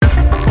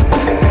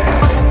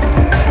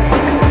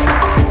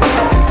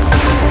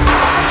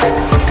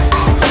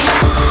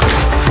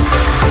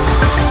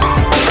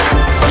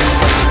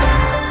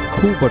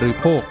บริ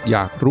โภคอย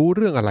ากรู้เ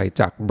รื่องอะไร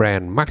จากแบร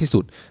นด์มากที่สุ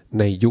ด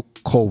ในยุค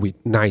โควิด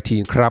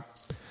 -19 ครับ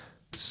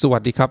สวั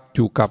สดีครับอ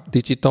ยู่กับ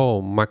Digital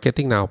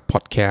Marketing Now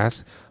Podcast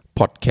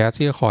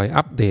ที่จะคอย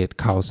อัปเดต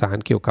ข่าวสาร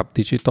เกี่ยวกับ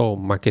Digital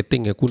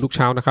Marketing ให้คุณทุกเ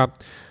ช้านะครับ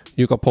อ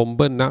ยู่กับผมเ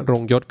บิ้ลณร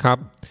งค์ยศครับ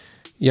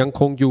ยัง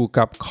คงอยู่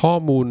กับข้อ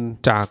มูล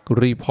จาก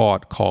รีพอร์ต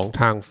ของ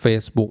ทาง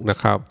Facebook นะ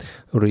ครับ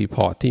รีพ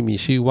อร์ตที่มี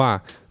ชื่อว่า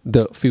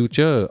The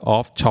Future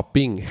of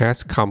Shopping has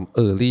come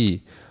early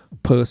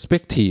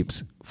Perspectives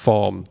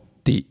from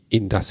the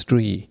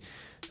Industry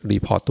รี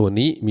พอร์ตตัว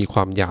นี้มีคว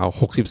ามยาว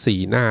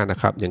64หน้านะ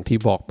ครับอย่างที่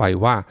บอกไป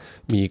ว่า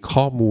มี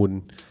ข้อมูล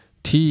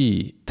ที่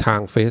ทา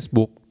ง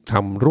Facebook ท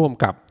ำร่วม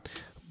กับ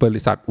บ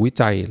ริษัทวิ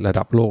จัยระ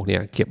ดับโลกเนี่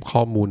ยเก็บข้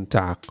อมูลจ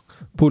าก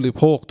ผู้บริ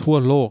โภคทั่ว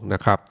โลกน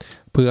ะครับ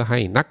เพื่อให้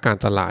นักการ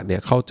ตลาดเนี่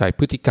ยเข้าใจ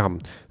พฤติกรรม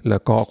แล้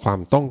วก็ความ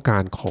ต้องกา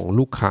รของ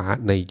ลูกค้า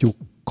ในยุค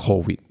โค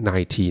วิด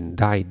 -19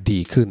 ได้ดี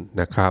ขึ้น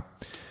นะครับ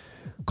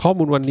ข้อ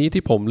มูลวันนี้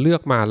ที่ผมเลือ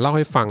กมาเล่าใ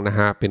ห้ฟังนะ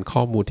ฮะเป็นข้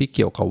อมูลที่เ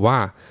กี่ยวกับว่า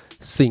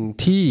สิ่ง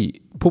ที่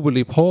ผู้บ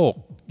ริโภค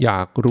อย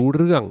ากรู้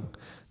เรื่อง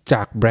จ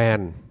ากแบรน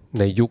ด์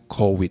ในยุคโค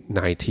วิด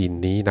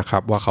 -19 นี้นะครั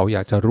บว่าเขาอย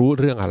ากจะรู้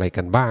เรื่องอะไร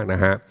กันบ้างน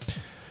ะฮะ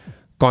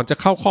ก่อนจะ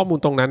เข้าข้อมูล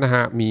ตรงนั้นนะฮ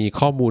ะมี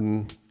ข้อมูล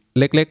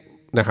เล็ก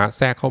ๆนะฮะแ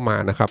ทรกเข้ามา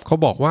นะครับเขา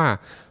บอกว่า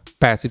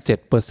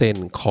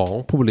 87% ของ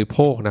ผู้บริโภ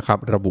คนะครับ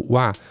ระบุ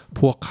ว่า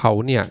พวกเขา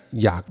เนี่ย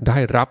อยากได้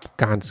รับ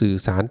การสื่อ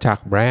สารจาก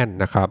แบรนด์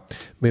นะครับ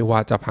ไม่ว่า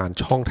จะผ่าน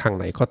ช่องทางไ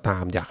หนก็ตา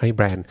มอยากให้แ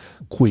บรนด์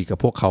คุยกับ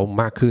พวกเขา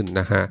มากขึ้น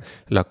นะฮะ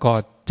แล้วก็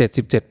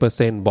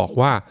 77% บอก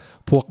ว่า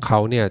พวกเขา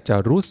เนี่ยจะ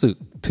รู้สึก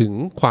ถึง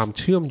ความเ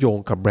ชื่อมโยง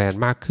กับแบรน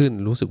ด์มากขึ้น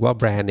รู้สึกว่า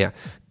แบรนด์เนี่ย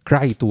ใก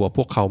ล้ตัวพ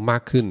วกเขามา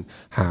กขึ้น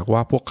หากว่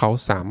าพวกเขา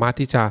สามารถ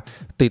ที่จะ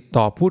ติด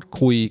ต่อพูด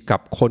คุยกั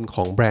บคนข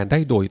องแบรนด์ได้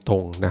โดยตร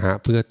งนะฮะ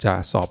เพื่อจะ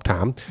สอบถา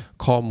ม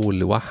ข้อมูล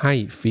หรือว่าให้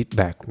ฟีดแ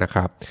บ็กนะค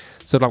รับ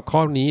สำหรับข้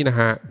อนี้นะ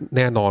ฮะแ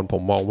น่นอนผ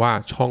มมองว่า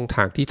ช่องท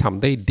างที่ท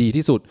ำได้ดี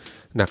ที่สุด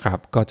นะครับ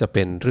ก็จะเ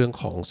ป็นเรื่อง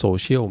ของโซ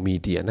เชียลมี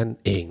เดียนั่น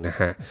เองนะ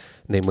ฮะ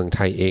ในเมืองไท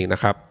ยเองน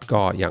ะครับ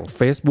ก็อย่าง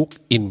Facebook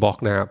Inbox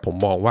นะผม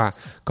มองว่า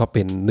ก็เ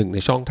ป็นหนึ่งใน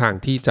ช่องทาง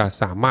ที่จะ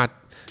สามารถ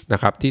นะ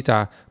ครับที่จะ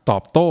ตอ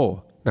บโต้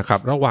นะครับ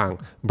ระหว่าง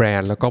แบร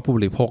นด์แล้วก็ผู้บ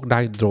ริโภคได้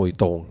โดย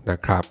ตรงนะ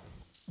ครับ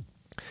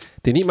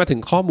ทีนี้มาถึ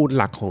งข้อมูล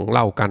หลักของเร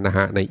ากันนะฮ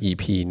ะใน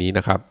EP นี้น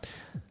ะครับ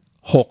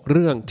6เ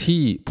รื่อง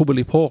ที่ผู้บ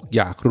ริโภค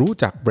อยากรู้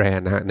จากแบรน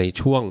ด์นะฮะใน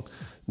ช่วง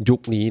ยุค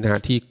นี้นะฮะ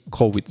ที่โค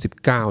วิด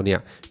 -19 เนี่ย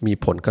มี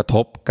ผลกระท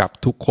บกับ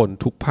ทุกคน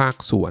ทุกภาค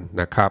ส่วน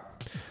นะครับ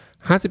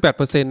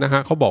 58% นะฮ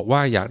ะเขาบอกว่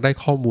าอยากได้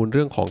ข้อมูลเ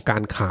รื่องของกา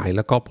รขายแ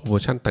ล้วก็โปรโม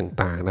ชั่น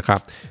ต่างๆนะครั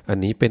บอัน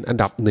นี้เป็นอัน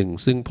ดับหนึ่ง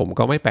ซึ่งผม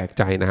ก็ไม่แปลกใ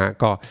จนะฮะ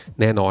ก็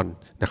แน่นอน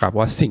นะครับ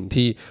ว่าสิ่ง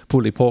ที่ผู้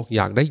บริโภคอ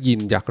ยากได้ยิน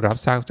อยากรับ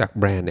ทราบจาก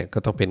แบรนด์เนี่ยก็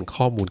ต้องเป็น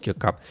ข้อมูลเกี่ยว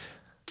กับ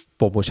โ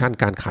ปรโมชั่น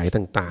การขาย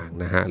ต่าง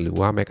ๆนะฮะหรือ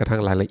ว่าแม้กระทั่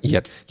งรายละเอีย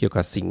ดเกี่ยว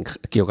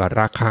กับ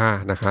ราคา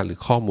นะฮะหรือ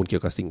ข้อมูลเกี่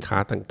ยวกับสินค้า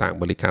ต่าง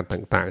ๆบริการ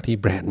ต่างๆที่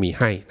แบรนด์มี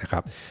ให้นะครั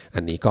บอั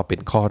นนี้ก็เป็น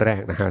ข้อแร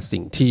กนะฮะ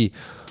สิ่งที่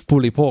ผู้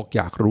บริโภคอ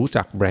ยากรู้จ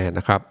ากแบรนด์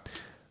นะครับ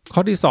ข้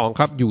อที่2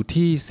ครับอยู่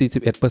ที่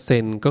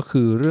 41% ก็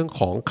คือเรื่อง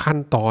ของขั้น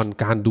ตอน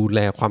การดูแล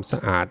ความสะ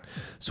อาด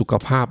สุข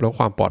ภาพและ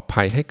ความปลอด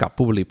ภัยให้กับ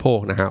ผู้บริโภค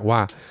นะฮะว่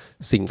า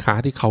สินค้า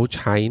ที่เขาใ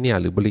ช้เนี่ย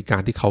หรือบริกา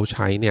รที่เขาใ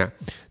ช้เนี่ย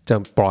จะ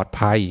ปลอด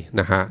ภัย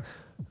นะฮะ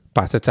ป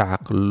ราศจาก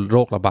โร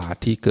คระบาด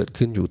ที่เกิด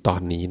ขึ้นอยู่ตอ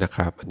นนี้นะค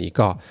รับอันนี้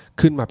ก็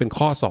ขึ้นมาเป็น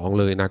ข้อ2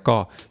เลยนะก็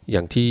อย่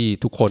างที่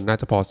ทุกคนน่า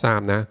จะพอทราบ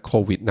นะโค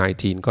วิด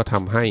 -19 ก็ท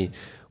ำให้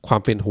ควา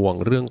มเป็นห่วง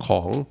เรื่องข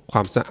องคว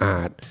ามสะอา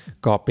ด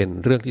ก็เป็น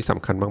เรื่องที่ส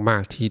ำคัญมา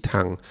กๆที่ท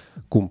าง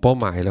กลุ่มเป้า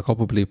หมายแล้วก็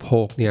ผู้บริโภ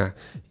คเนี่ย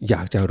อย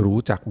ากจะรู้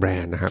จากแบร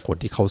นด์นะฮะคน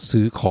ที่เขา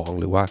ซื้อของ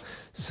หรือว่า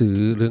ซื้อ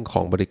เรื่องข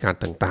องบริการ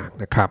ต่าง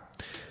ๆนะครับ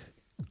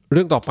เ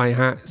รื่องต่อไป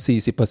ฮะ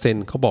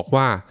 40% เขาบอก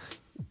ว่า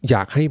อย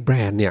ากให้แบร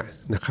นด์เนี่ย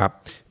นะครับ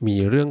มี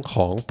เรื่องข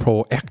อง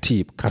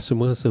proactive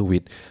customer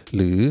service ห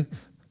รือ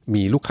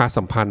มีลูกค้า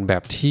สัมพันธ์แบ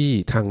บที่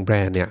ทางแบร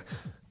นด์เนี่ย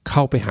เข้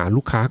าไปหา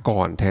ลูกค้าก่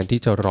อนแทน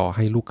ที่จะรอใ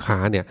ห้ลูกค้า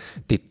เนี่ย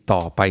ติดต่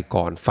อไป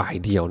ก่อนฝ่าย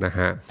เดียวนะฮ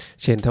ะ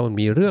เช่นถ้ามัน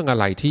มีเรื่องอะ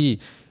ไรที่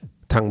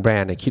ทางแบร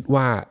นด์เนี่ยคิด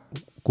ว่า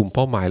กลุ่มเ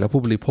ป้าหมายและ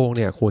ผู้บริโภคเ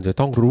นี่ยควรจะ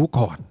ต้องรู้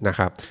ก่อนนะค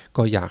รับ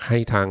ก็อยากให้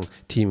ทาง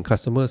ทีม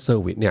customer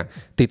service เนี่ย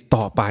ติด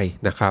ต่อไป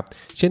นะครับ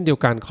เช่นเดียว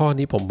กันข้อ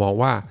นี้ผมมอง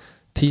ว่า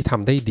ที่ท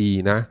ำได้ดี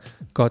นะ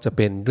ก็จะเ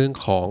ป็นเรื่อง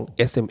ของ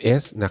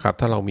SMS นะครับ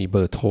ถ้าเรามีเบ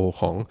อร์โทร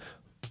ของ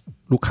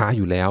ลูกค้าอ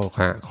ยู่แล้ว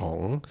ของ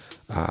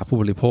ผู้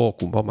บริโภค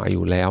กลุ่มเป้าหมายอ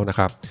ยู่แล้วนะ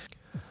ครับ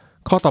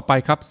ข้อต่อไป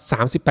ครับ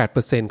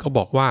 38% เขาบ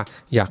อกว่า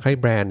อยากให้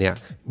แบรนด์เนี่ย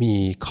มี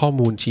ข้อ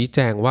มูลชี้แจ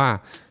งว่า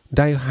ไ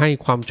ด้ให้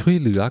ความช่วย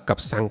เหลือกับ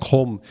สังค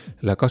ม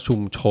และก็ชุ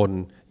มชน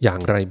อย่า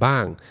งไรบ้า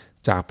ง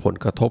จากผล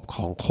กระทบข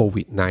องโค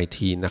วิด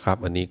 -19 นะครับ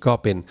อันนี้ก็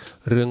เป็น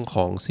เรื่องข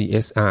อง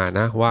CSR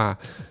นะว่า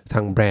ทา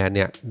งแบรนด์เ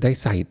นี่ยได้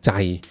ใส่ใจ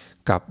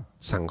กับ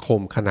สังคม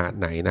ขนาด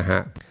ไหนนะฮ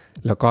ะ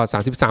แล้วก็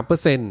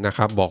 33% นะค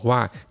รับบอกว่า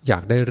อยา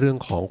กได้เรื่อง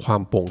ของควา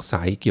มโปร่งใส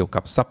เกี่ยว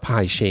กับ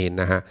supply chain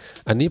นะฮะ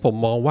อันนี้ผม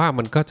มองว่า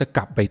มันก็จะก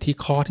ลับไปที่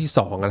ข้อที่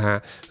2นะฮะ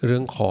เรื่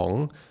องของ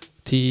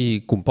ที่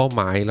กลุ่มเป้าห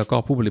มายแล้วก็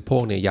ผู้บริโภ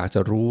คเนี่ยอยากจะ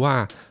รู้ว่า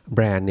แบ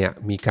รนด์เนี่ย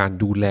มีการ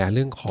ดูแลเ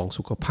รื่องของ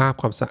สุขภาพ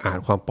ความสะอาด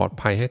ความปลอด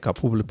ภัยให้กับ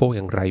ผู้บริโภคอ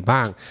ย่างไรบ้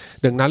าง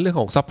ดังนั้นเรื่อง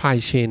ของ supply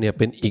chain เนี่ย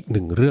เป็นอีกห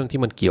นึ่งเรื่องที่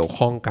มันเกี่ยว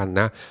ข้องกัน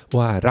นะ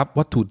ว่ารับ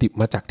วัตถุดิบ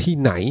มาจากที่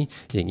ไหน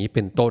อย่างนี้เ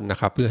ป็นต้นนะ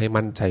ครับเพื่อให้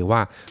มั่นใจว่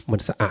ามัน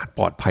สะอาดป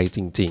ลอดภัยจ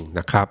ริงๆ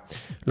นะครับ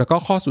แล้วก็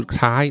ข้อสุด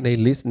ท้ายใน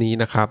ลิสต์นี้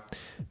นะครับ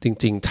จ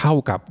ริงๆเท่า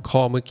กับข้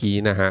อเมื่อกี้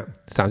นะฮะ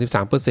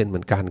 33% เหมื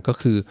อนกันก็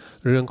คือ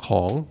เรื่องข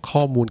องข้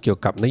อมูลเกี่ยว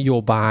กับนโย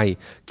บาย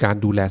การ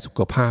ดูแลสุข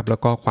ภาพแล้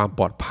วก็ความป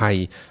ลอดภัย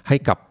ให้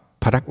กับ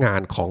พนักงา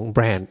นของแบ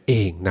รนด์เอ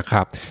งนะค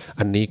รับ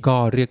อันนี้ก็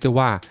เรียกได้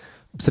ว่า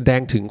แสด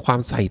งถึงความ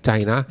ใส่ใจ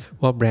นะ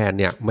ว่าแบรนด์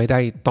เนี่ยไม่ได้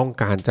ต้อง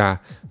การจะ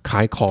ขา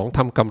ยของท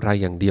ำกำไร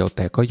อย่างเดียวแ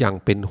ต่ก็ยัง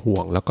เป็นห่ว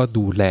งแล้วก็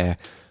ดูแล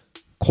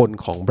คน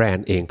ของแบรน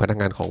ด์เองพนัก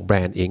งานของแบร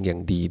นด์เองอย่า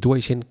งดีด้วย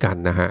เช่นกัน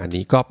นะฮะอัน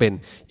นี้ก็เป็น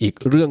อีก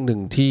เรื่องหนึ่ง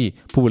ที่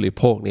ผู้บริ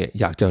โภคเนี่ย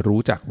อยากจะรู้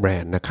จากแบร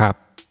นด์นะครับ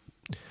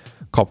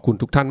ขอบคุณ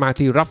ทุกท่านมาก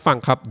ที่รับฟัง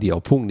ครับเดี๋ยว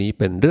พรุ่งนี้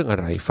เป็นเรื่องอะ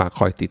ไรฝากค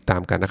อยติดตา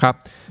มกันนะครับ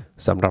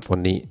สำหรับวัน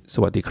นี้ส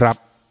วัสดีครั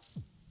บ